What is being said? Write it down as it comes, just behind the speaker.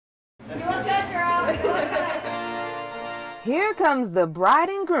Here comes the bride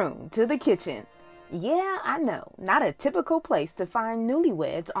and groom to the kitchen. Yeah, I know, not a typical place to find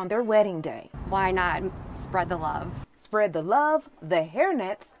newlyweds on their wedding day. Why not spread the love? Spread the love, the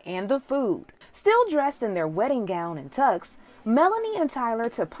hairnets, and the food. Still dressed in their wedding gown and tux, Melanie and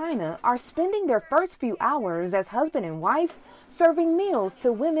Tyler Tapajna are spending their first few hours as husband and wife serving meals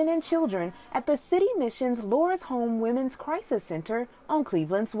to women and children at the City Mission's Laura's Home Women's Crisis Center on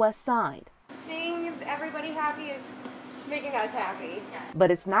Cleveland's west side. Seeing everybody happy is making us happy.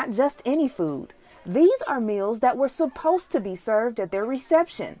 But it's not just any food. These are meals that were supposed to be served at their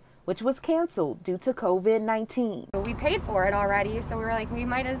reception, which was canceled due to COVID-19. We paid for it already, so we were like, we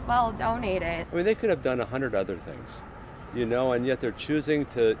might as well donate it. I mean, they could have done 100 other things, and yet they're choosing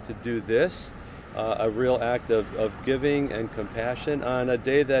to do this, a real act of giving and compassion on a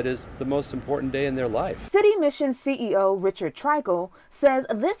day that is the most important day in their life. City Mission CEO Richard Treichel says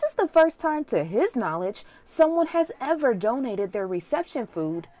this is the first time, to his knowledge, someone has ever donated their reception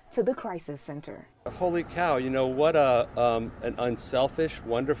food to the crisis center. Holy cow, what an unselfish,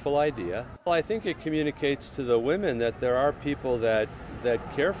 wonderful idea. Well, I think it communicates to the women that there are people that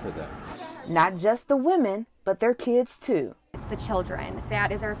care for them. Not just the women, but their kids too. It's the children.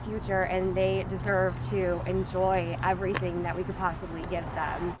 That is our future, and they deserve to enjoy everything that we could possibly give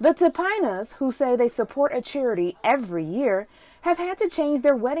them. The Tapajnas, who say they support a charity every year, have had to change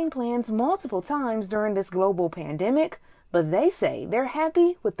their wedding plans multiple times during this global pandemic, but they say they're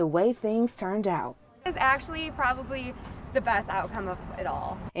happy with the way things turned out. It's actually probably the best outcome of it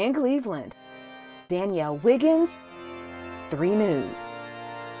all. In Cleveland, Danielle Wiggins, 3 News.